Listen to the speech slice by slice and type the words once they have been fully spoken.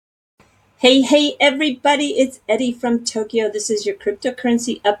Hey, everybody, it's Eddie from Tokyo. This is your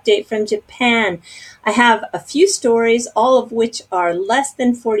cryptocurrency update from Japan. I have a few stories, all of which are less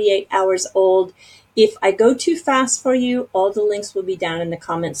than 48 hours old. If I go too fast for you, all the links will be down in the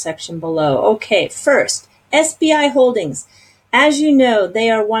comment section below. Okay, first, SBI Holdings. As you know, they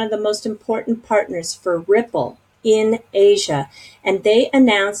are one of the most important partners for Ripple in Asia, and they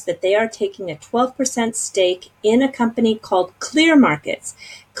announced that they are taking a 12% stake in a company called Clear Markets.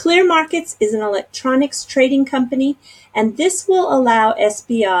 Clear Markets is an electronics trading company, and this will allow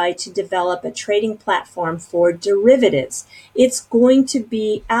SBI to develop a trading platform for derivatives. It's going to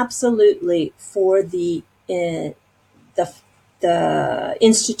be absolutely for the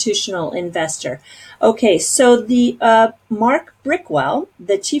institutional investor. Okay, so the Mark Brickwell,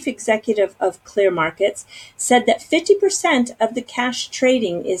 the chief executive of Clear Markets, said that 50% of the cash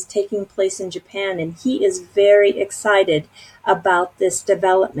trading is taking place in Japan, and he is very excited about this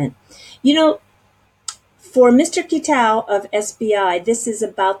development. You know, for Mr. Kitao of SBI, this is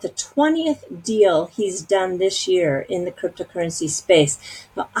about the 20th deal he's done this year in the cryptocurrency space.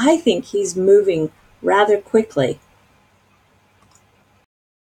 But I think he's moving rather quickly.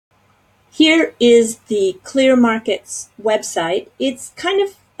 Here is the Clear Markets website. It's kind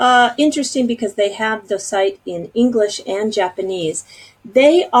of interesting because they have the site in English and Japanese.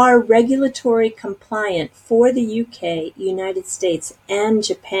 They are regulatory compliant for the UK, United States, and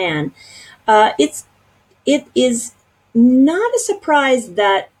Japan. It is not a surprise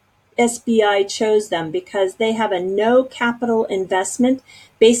that SBI chose them because they have a no capital investment,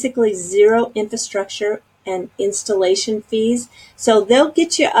 basically zero infrastructure and installation fees. So they'll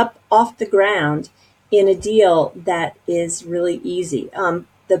get you up off the ground in a deal that is really easy.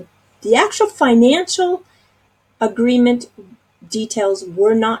 The actual financial agreement details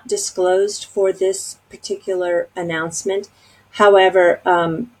were not disclosed for this particular announcement. However,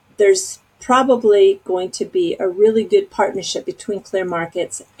 there's probably going to be a really good partnership between Clear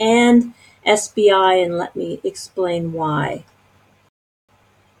Markets and SBI, and let me explain why.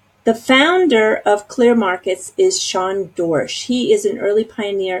 The founder of Clear Markets is Sean Dorsch. He is an early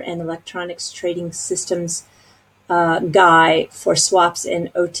pioneer and electronics trading systems guy for swaps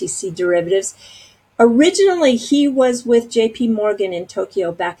and OTC derivatives. Originally, he was with JP Morgan in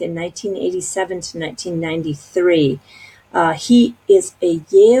Tokyo back in 1987 to 1993. He is a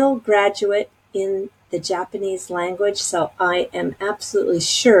Yale graduate in the Japanese language, so I am absolutely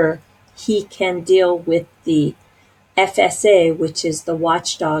sure he can deal with the FSA, which is the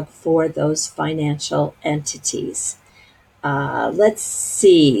watchdog for those financial entities. Let's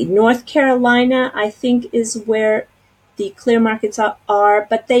see. North Carolina, I think, is where the Clear Markets are,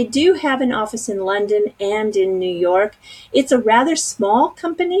 but they do have an office in London and in New York. It's a rather small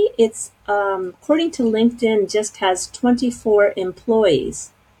company. It's, according to LinkedIn, just has 24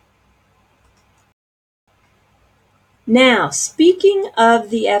 employees. Now, speaking of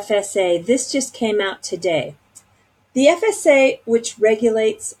the FSA, this just came out today. The FSA, which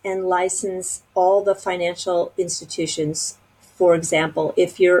regulates and licenses all the financial institutions, for example,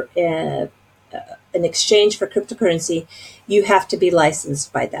 if you're an exchange for cryptocurrency, you have to be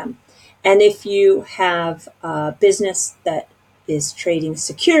licensed by them. And if you have a business that is trading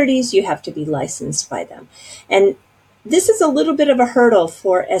securities, you have to be licensed by them. And this is a little bit of a hurdle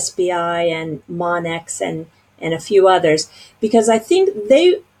for SBI and Monex and a few others, because I think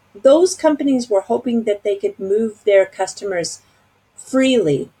those companies were hoping that they could move their customers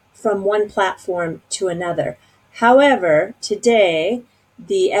freely from one platform to another. However, today,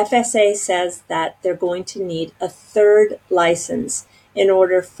 the FSA says that they're going to need a third license in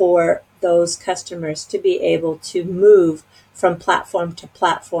order for those customers to be able to move from platform to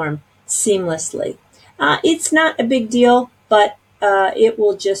platform seamlessly. It's not a big deal, but it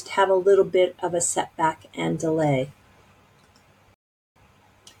will just have a little bit of a setback and delay.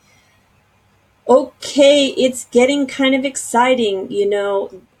 Okay, it's getting kind of exciting, you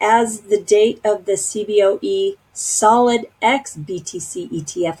know, as the date of the CBOE Solid X BTC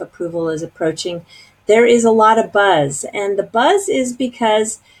ETF approval is approaching. There is a lot of buzz, and the buzz is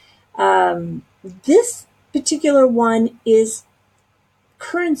because this particular one is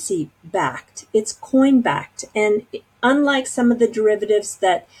currency backed. It's coin backed, and unlike some of the derivatives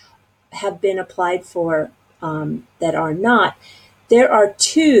that have been applied for that are not, there are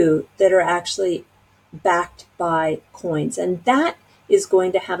two that are actually backed by coins, and that is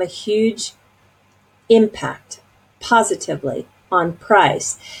going to have a huge impact positively on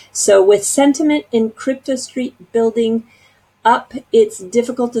price. So with sentiment in Crypto Street building up, it's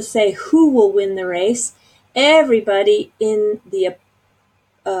difficult to say who will win the race. Everybody in the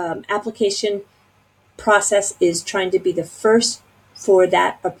application process is trying to be the first for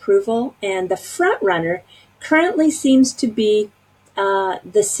that approval. And the front runner currently seems to be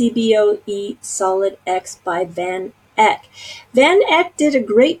the CBOE Solid X by VanEck. VanEck did a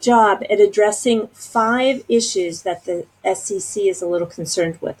great job at addressing 5 issues that the SEC is a little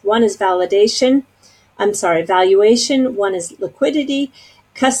concerned with. One is valuation. One is liquidity,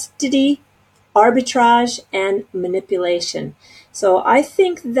 custody, arbitrage, and manipulation. So I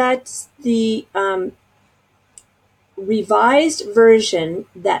think that the revised version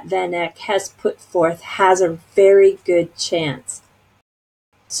that VanEck has put forth has a very good chance.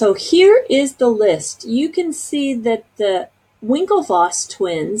 So here is the list. You can see that the Winklevoss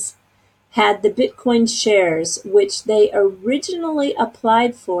twins had the Bitcoin shares, which they originally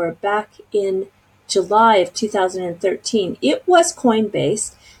applied for back in July of 2013. It was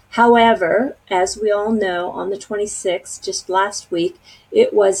Coinbase. However, as we all know, on the 26th, just last week,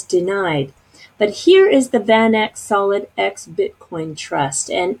 it was denied. But here is the VanEck Solid X Bitcoin Trust,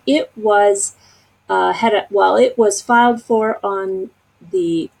 and it was it was filed for on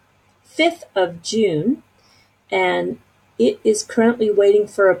the 5th of June, and it is currently waiting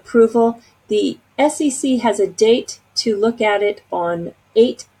for approval. The SEC has a date to look at it on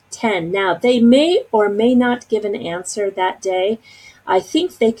 8/10. Now, they may or may not give an answer that day. I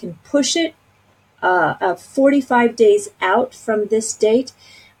think they can push it 45 days out from this date,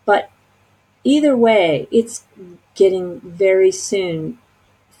 but either way, it's getting very soon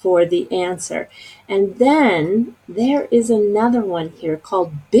for the answer. And then there is another one here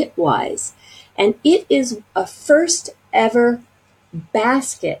called Bitwise, and it is a first ever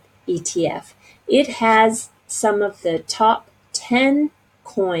basket ETF. It has some of the top 10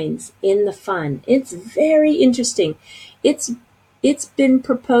 coins in the fund. It's very interesting. It's been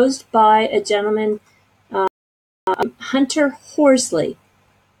proposed by a gentleman, Hunter Horsley.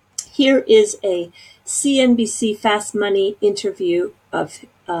 Here is a CNBC Fast Money interview of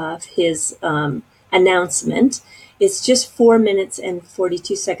his announcement. It's just 4 minutes and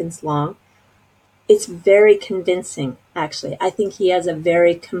 42 seconds long. It's very convincing, actually. I think he has a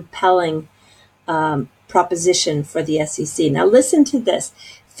very compelling proposition for the SEC. Now listen to this.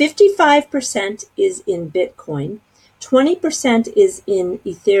 55% is in Bitcoin, 20% is in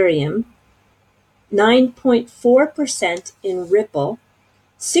Ethereum, 9.4% in Ripple,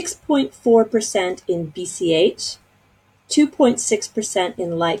 6.4% in BCH, 2.6% in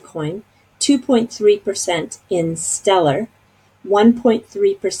Litecoin, 2.3% in Stellar,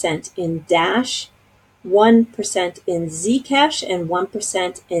 1.3% in Dash, 1% in Zcash, and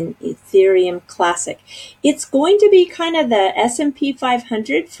 1% in Ethereum Classic. It's going to be kind of the S&P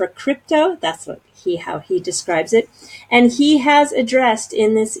 500 for crypto. That's how he describes it. And he has addressed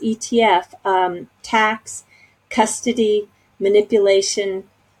in this ETF tax, custody, manipulation,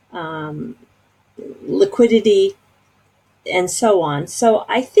 liquidity, and so on. So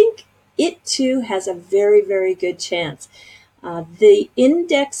I think it too has a very, very good chance. The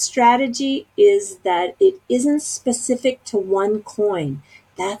index strategy is that it isn't specific to one coin.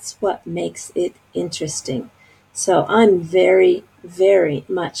 That's what makes it interesting. So I'm very, very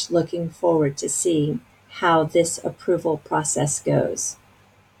much looking forward to seeing how this approval process goes.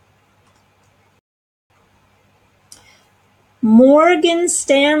 Morgan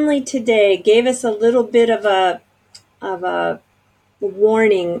Stanley today gave us a little bit of a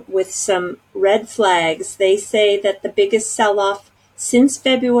warning with some red flags. They say that the biggest sell-off since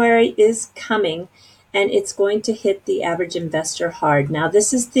February is coming, and it's going to hit the average investor hard. Now,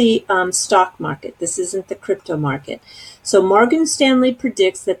 this is the stock market. This isn't the crypto market. So Morgan Stanley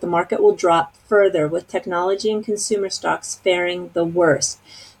predicts that the market will drop further, with technology and consumer stocks faring the worst.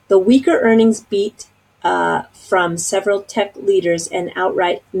 The weaker earnings beat from several tech leaders and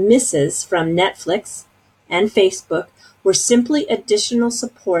outright misses from Netflix and Facebook were simply additional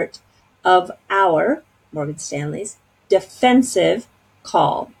support of our, Morgan Stanley's, defensive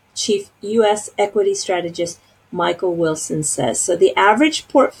call, Chief U.S. Equity Strategist Michael Wilson says. So the average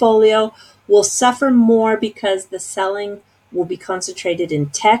portfolio will suffer more because the selling will be concentrated in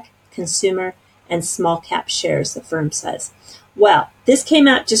tech, consumer, and small cap shares, the firm says. Well, this came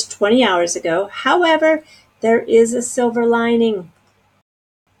out just 20 hours ago. However, there is a silver lining.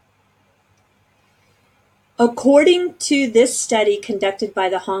 According to this study conducted by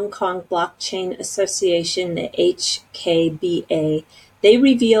the Hong Kong Blockchain Association, the HKBA, they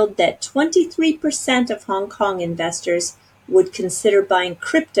revealed that 23% of Hong Kong investors would consider buying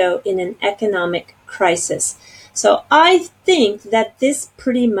crypto in an economic crisis. So I think that this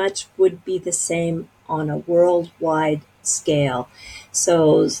pretty much would be the same on a worldwide scale.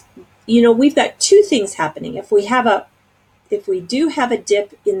 So, we've got two things happening. If we have if we do have a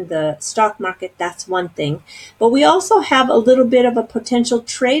dip in the stock market, that's one thing. But we also have a little bit of a potential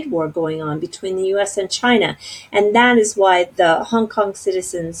trade war going on between the US and China. And that is why the Hong Kong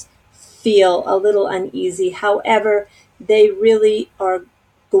citizens feel a little uneasy. However, they really are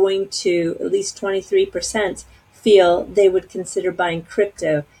going to, at least 23%, feel they would consider buying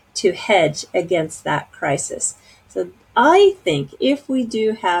crypto to hedge against that crisis. So I think if we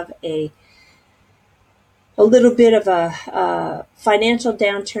do have a little bit of a financial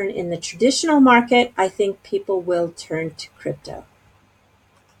downturn in the traditional market, I think people will turn to crypto.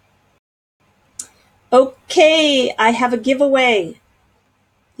 Okay, I have a giveaway.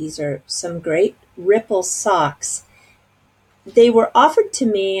 These are some great Ripple socks. They were offered to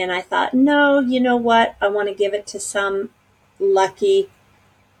me and I thought, no, you know what? I want to give it to some lucky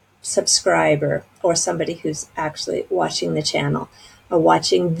subscriber or somebody who's actually watching the channel or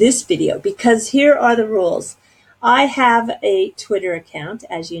watching this video, because here are the rules. I have a Twitter account,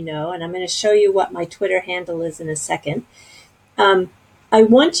 as you know, and I'm going to show you what my Twitter handle is in a second. I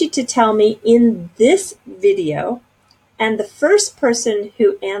want you to tell me in this video, and the first person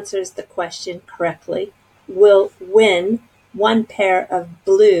who answers the question correctly will win one pair of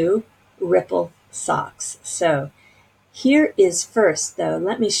blue Ripple socks. So here is first, though,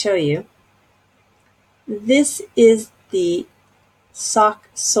 let me show you. This is the sock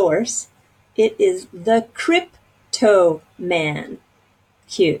source. It is the Crypto Man.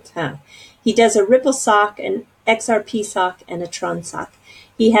 Cute, huh? He does a Ripple sock, an XRP sock, and a Tron sock.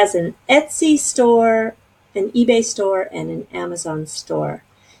 He has an Etsy store, an eBay store, and an Amazon store.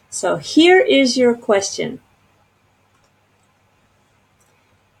 So here is your question.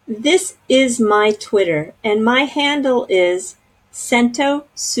 This is my Twitter, and my handle is Sento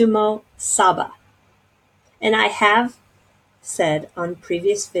Sumo Saba. And I have said on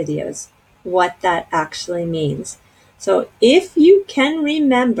previous videos what that actually means. So if you can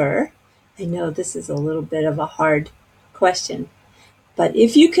remember, I know this is a little bit of a hard question, but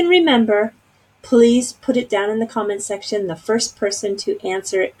if you can remember, please put it down in the comment section. The first person to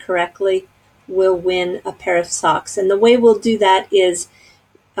answer it correctly will win a pair of socks. And the way we'll do that is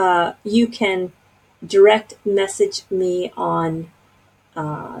you can direct message me on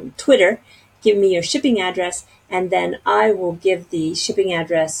Twitter, give me your shipping address, and then I will give the shipping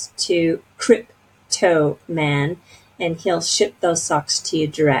address to Crypto Man, and he'll ship those socks to you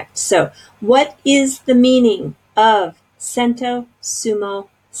direct. So what is the meaning of Sento Sumo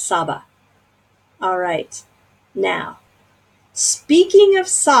Saba? All right. Now, speaking of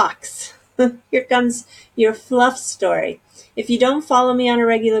socks, here comes your fluff story. If you don't follow me on a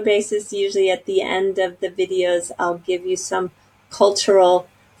regular basis, usually at the end of the videos, I'll give you some cultural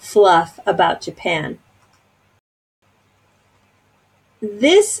fluff about Japan.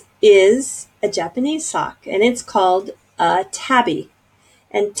 This is a Japanese sock, and it's called a tabi.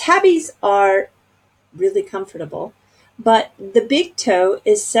 And tabis are really comfortable, but the big toe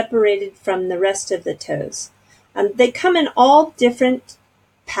is separated from the rest of the toes. They come in all different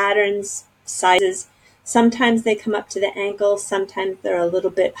patterns, sizes. Sometimes they come up to the ankle. Sometimes they're a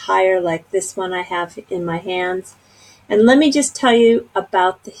little bit higher, like this one I have in my hands. And let me just tell you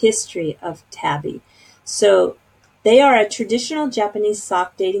about the history of tabi. So they are a traditional Japanese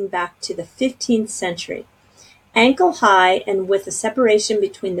sock dating back to the 15th century. Ankle high and with a separation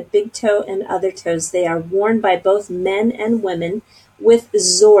between the big toe and other toes, they are worn by both men and women with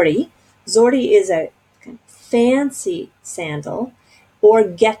zori. Zori is a fancy sandal, or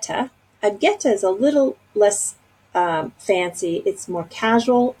geta. A geta is a little less fancy. It's more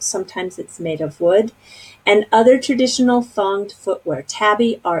casual. Sometimes it's made of wood. And other traditional thonged footwear.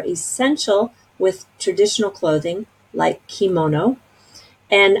 Tabi are essential with traditional clothing like kimono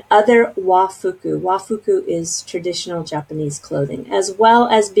and other wafuku. Wafuku is traditional Japanese clothing, as well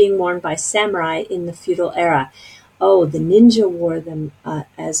as being worn by samurai in the feudal era. Oh, the ninja wore them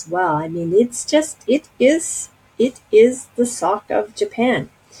as well. I mean, it is the sock of Japan.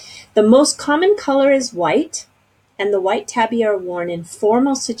 The most common color is white, and the white tabi are worn in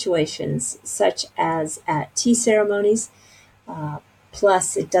formal situations, such as at tea ceremonies.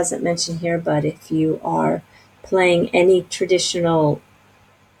 Plus, it doesn't mention here, but if you are playing any traditional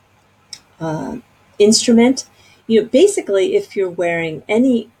instrument, basically, if you're wearing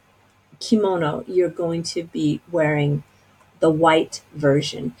any kimono, you're going to be wearing the white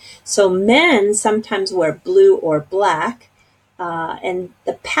version. So men sometimes wear blue or black, and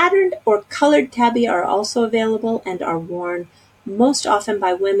the patterned or colored tabi are also available and are worn most often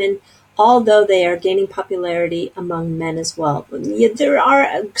by women, although they are gaining popularity among men as well. There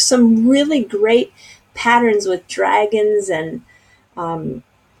are some really great patterns with dragons and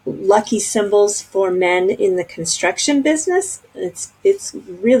lucky symbols for men in the construction business. It's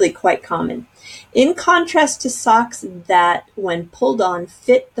really quite common. In contrast to socks that, when pulled on,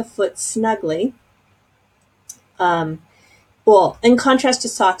 fit the foot snugly. In contrast to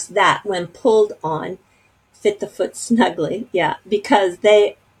socks that, when pulled on, fit the foot snugly. Yeah, because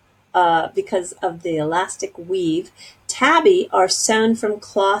of the elastic weave, tabby are sewn from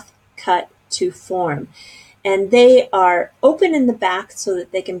cloth cut to form. And they are open in the back so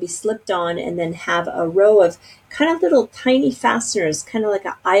that they can be slipped on, and then have a row of kind of little tiny fasteners, kind of like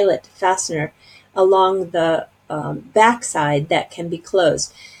an eyelet fastener along the backside that can be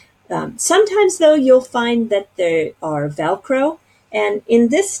closed. Sometimes, though, you'll find that they are Velcro. And in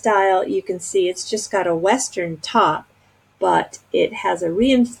this style, you can see it's just got a Western top, but it has a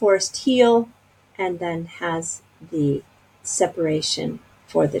reinforced heel and then has the separation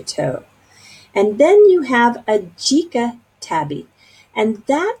for the toe. And then you have a Jika tabby, and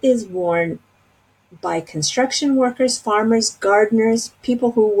that is worn by construction workers, farmers, gardeners,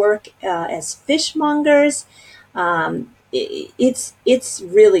 people who work as fishmongers. It's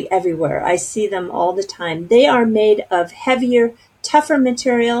really everywhere. I see them all the time. They are made of heavier, tougher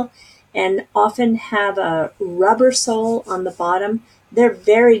material and often have a rubber sole on the bottom. They're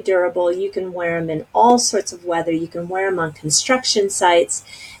very durable. You can wear them in all sorts of weather. You can wear them on construction sites.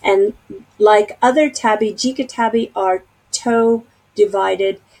 And like other tabby, Jika tabby are toe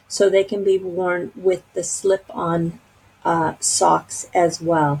divided, so they can be worn with the slip-on socks as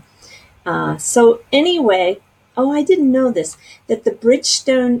well. So anyway, I didn't know this, that the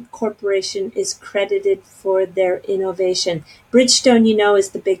Bridgestone Corporation is credited for their innovation. Bridgestone, is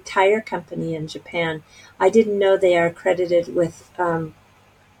the big tire company in Japan. I didn't know they are credited with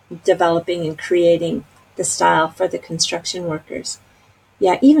developing and creating the style for the construction workers.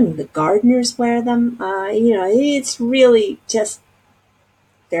 Yeah, even the gardeners wear them. It's really just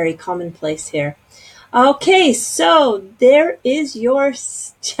very commonplace here. Okay, so there is your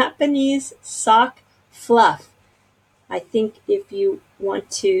Japanese sock fluff. I think if you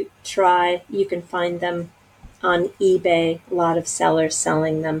want to try, you can find them on eBay. A lot of sellers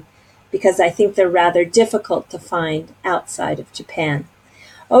selling them, because I think they're rather difficult to find outside of Japan.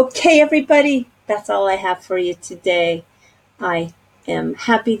 Okay, everybody, that's all I have for you today. I am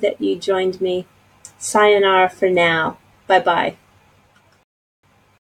happy that you joined me. Sayonara for now. Bye-bye.